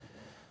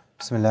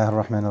بسم الله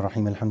الرحمن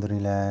الرحيم الحمد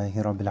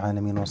لله رب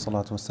العالمين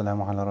والصلاة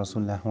والسلام على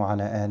رسول الله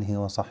وعلى آله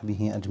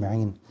وصحبه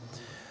أجمعين.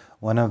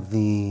 One of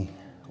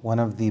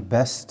the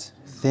best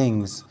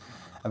things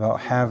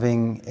about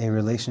having a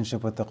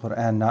relationship with the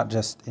Quran, not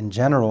just in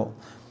general,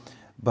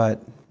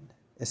 but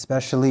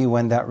especially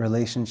when that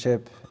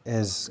relationship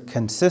is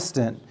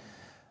consistent,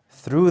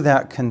 through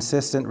that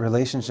consistent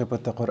relationship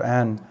with the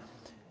Quran,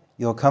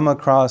 you'll come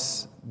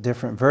across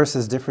different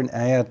verses, different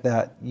ayat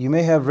that you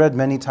may have read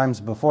many times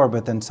before,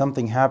 but then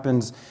something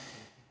happens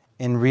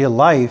in real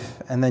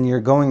life, and then you're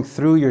going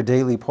through your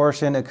daily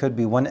portion. It could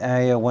be one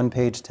ayah, one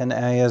page, 10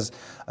 ayahs,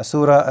 a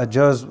surah, a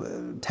juz,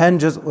 10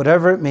 juz,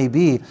 whatever it may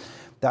be.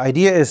 The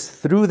idea is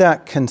through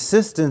that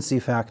consistency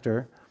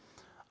factor,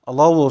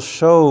 Allah will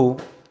show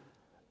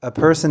a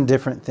person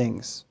different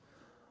things.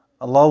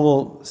 Allah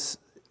will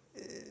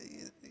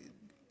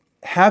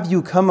have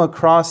you come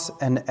across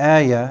an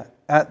ayah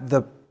at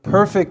the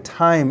perfect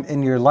time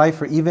in your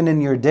life or even in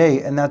your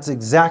day, and that's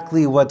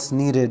exactly what's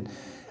needed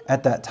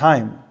at that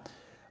time.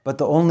 But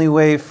the only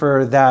way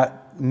for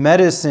that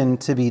medicine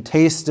to be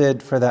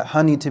tasted, for that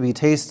honey to be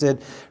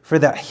tasted, for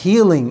that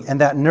healing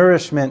and that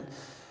nourishment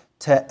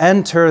to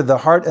enter the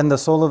heart and the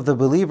soul of the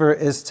believer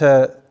is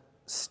to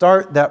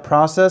start that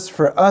process,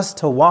 for us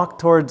to walk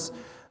towards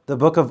the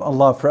book of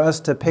Allah, for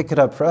us to pick it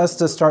up, for us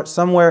to start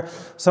somewhere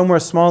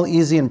small,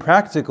 easy and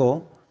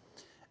practical.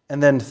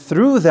 And then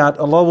through that,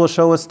 Allah will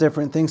show us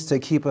different things to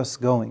keep us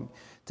going,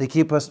 to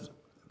keep us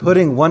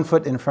putting one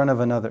foot in front of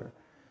another.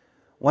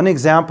 One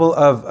example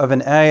of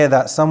an ayah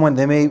that someone,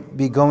 they may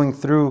be going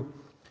through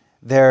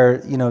their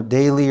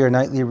daily or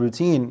nightly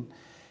routine.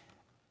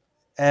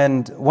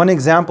 And one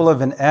example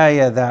of an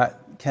ayah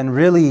that can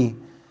really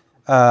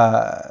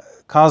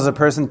cause a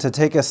person to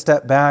take a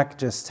step back,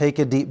 just take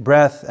a deep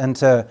breath, and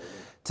to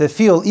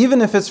feel,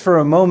 even if it's for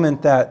a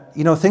moment, that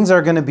things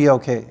are going to be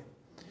okay.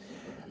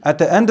 At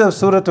the end of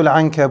Surah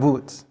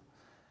Al-Ankabut,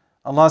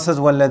 Allah says,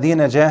 وَالَّذِينَ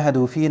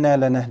جَاهَدُوا فِينَا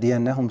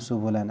لَنَهْدِيَنَّهُمْ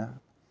سُبُلَنَا.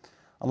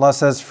 Allah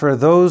says, for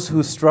those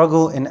who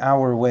struggle in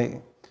our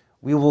way,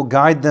 we will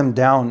guide them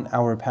down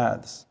our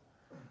paths.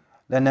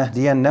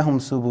 لَنَهْدِيَنَّهُمْ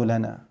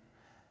سُبُلَنَا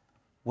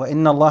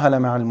وَإِنَّ اللَّهَ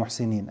لَمَعَ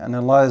الْمُحْسِنِينَ. And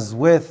Allah is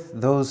with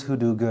those who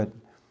do good.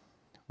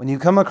 When you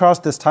come across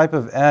this type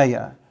of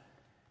ayah,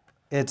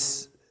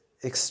 it's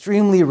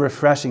extremely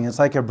refreshing. It's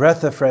like a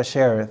breath of fresh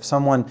air. If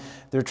someone,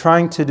 they're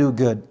trying to do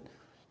good,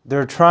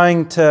 they're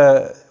trying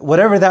to,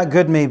 whatever that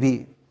good may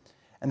be.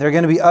 And there are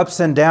going to be ups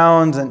and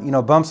downs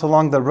and bumps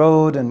along the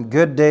road and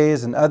good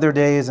days and other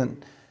days.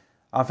 And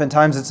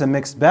oftentimes it's a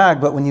mixed bag.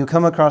 But when you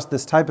come across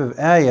this type of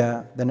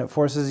ayah, then it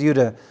forces you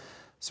to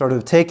sort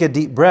of take a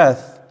deep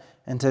breath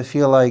and to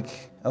feel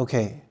like,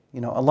 okay,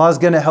 Allah is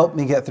going to help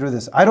me get through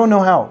this. I don't know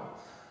how.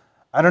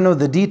 I don't know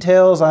the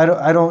details.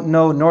 I don't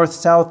know north,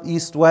 south,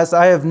 east, west.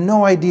 I have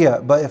no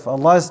idea. But if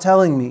Allah is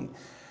telling me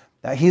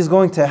that He's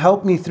going to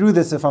help me through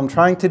this, if I'm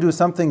trying to do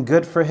something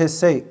good for His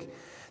sake,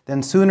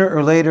 then sooner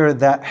or later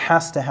that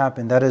has to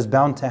happen. That is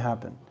bound to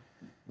happen.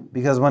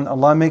 Because when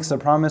Allah makes a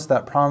promise,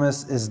 that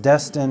promise is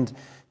destined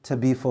to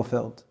be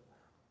fulfilled.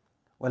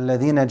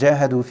 وَالَّذِينَ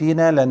جَاهَدُوا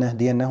فِينَا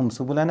لَنَهْدِيَنَّهُمْ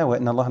سُبُلَنَا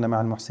وَإِنَّ اللَّهَ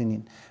لَمَعَ الْمُحْسِنِينَ.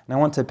 And I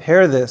want to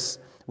pair this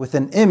with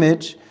an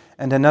image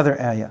and another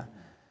ayah.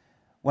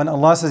 When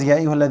Allah says, يَا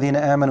أَيُّهَا الَّذِينَ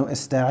آمَنُوا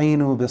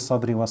اسْتَعِينُوا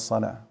بِالصَّبْرِ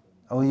وَالصَّلَاةِ.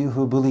 O you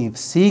who believe,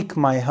 seek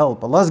my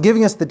help. Allah is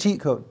giving us the cheat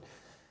code.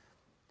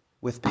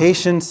 With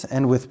patience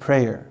and with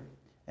prayer.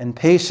 And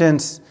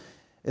patience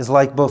is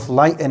like both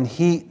light and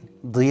heat.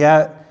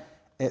 Diya,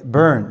 it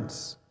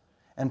burns.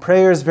 And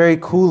prayer is very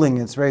cooling,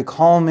 it's very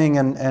calming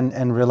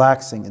and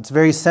relaxing. It's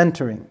very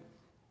centering.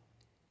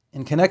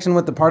 In connection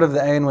with the part of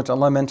the ayah in which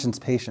Allah mentions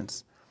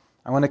patience,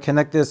 I want to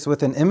connect this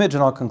with an image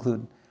and I'll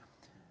conclude.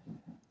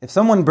 If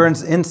someone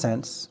burns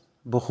incense,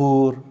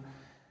 bukhur,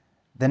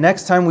 the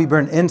next time we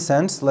burn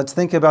incense, let's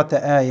think about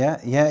the ayah,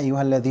 يَا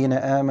أَيُّهَا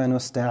الَّذِينَ آمَنُوا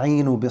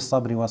اسْتَعِينُوا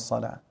بِالصَّبْرِ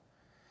وَالصَّلَاةِ.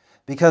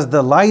 Because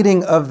the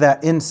lighting of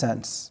that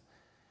incense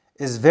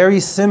is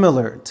very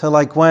similar to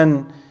like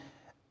when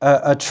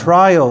a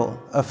trial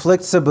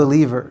afflicts a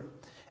believer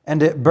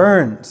and it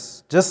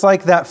burns, just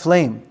like that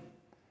flame.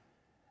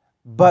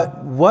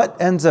 But what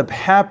ends up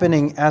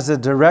happening as a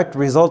direct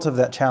result of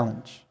that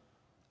challenge,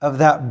 of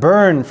that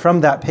burn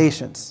from that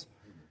patience?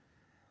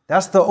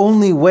 That's the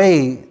only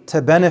way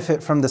to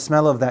benefit from the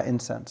smell of that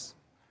incense.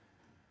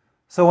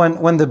 So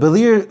when the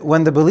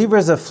believer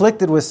is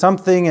afflicted with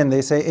something and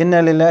they say,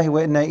 Inna lillahi wa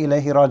inna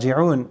ilayhi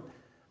raji'un,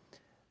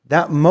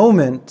 that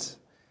moment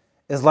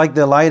is like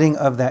the lighting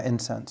of that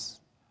incense.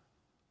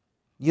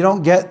 You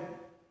don't get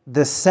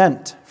the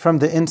scent from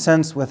the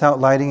incense without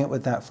lighting it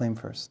with that flame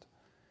first.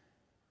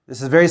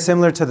 This is very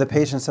similar to the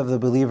patience of the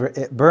believer.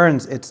 It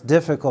burns, it's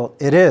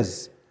difficult, it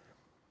is.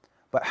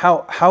 But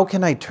how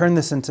can I turn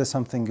this into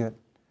something good?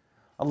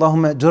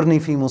 Allahumma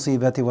ajurni fi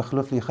musibati wa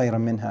akhlif li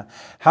khayran minha.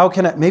 How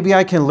can maybe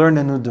I can learn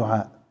a new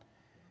dua.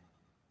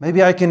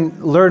 Maybe I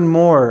can learn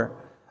more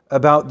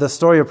about the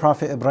story of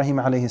Prophet Ibrahim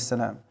alayhi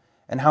salam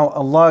and how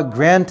Allah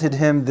granted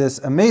him this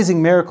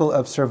amazing miracle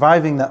of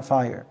surviving that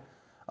fire.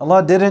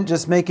 Allah didn't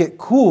just make it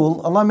cool,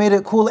 Allah made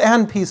it cool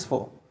and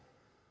peaceful.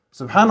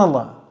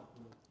 Subhanallah.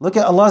 Look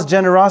at Allah's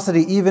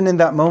generosity even in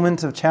that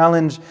moment of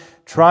challenge,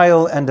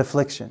 trial, and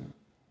affliction.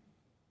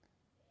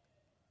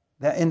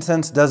 That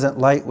incense doesn't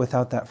light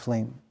without that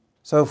flame.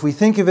 So if we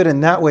think of it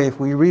in that way,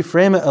 if we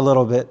reframe it a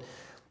little bit,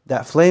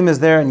 that flame is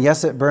there and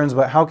yes, it burns,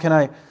 but how can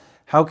I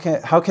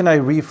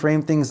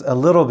reframe things a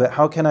little bit?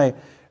 How can I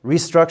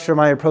restructure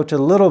my approach a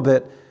little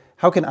bit?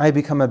 How can I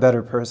become a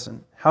better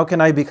person? How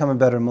can I become a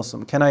better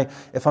Muslim? Can I,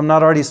 if I'm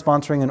not already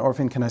sponsoring an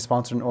orphan, can I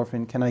sponsor an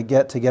orphan? Can I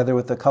get together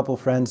with a couple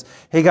friends?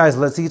 Hey guys,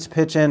 let's each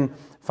pitch in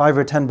 $5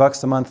 or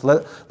 $10 a month.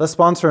 Let's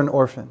sponsor an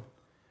orphan,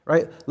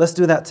 right? Let's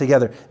do that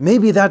together.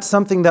 Maybe that's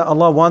something that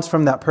Allah wants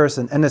from that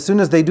person. And as soon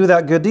as they do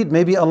that good deed,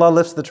 maybe Allah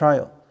lifts the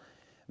trial.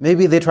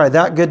 Maybe they try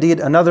that good deed,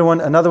 another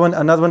one, and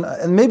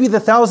maybe the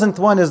 1,000th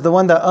one is the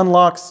one that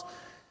unlocks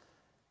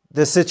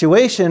the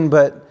situation,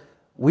 but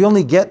we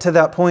only get to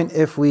that point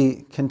if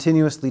we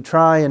continuously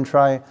try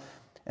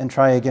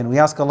again. We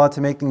ask Allah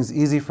to make things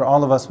easy for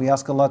all of us. We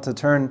ask Allah to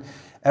turn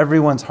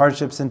everyone's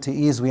hardships into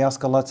ease. We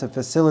ask Allah to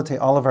facilitate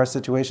all of our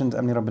situations.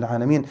 Ameen Rabbil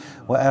Alameen.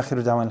 Wa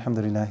akhiru da'wan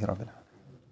alhamdulillahi Rabbil Alameen.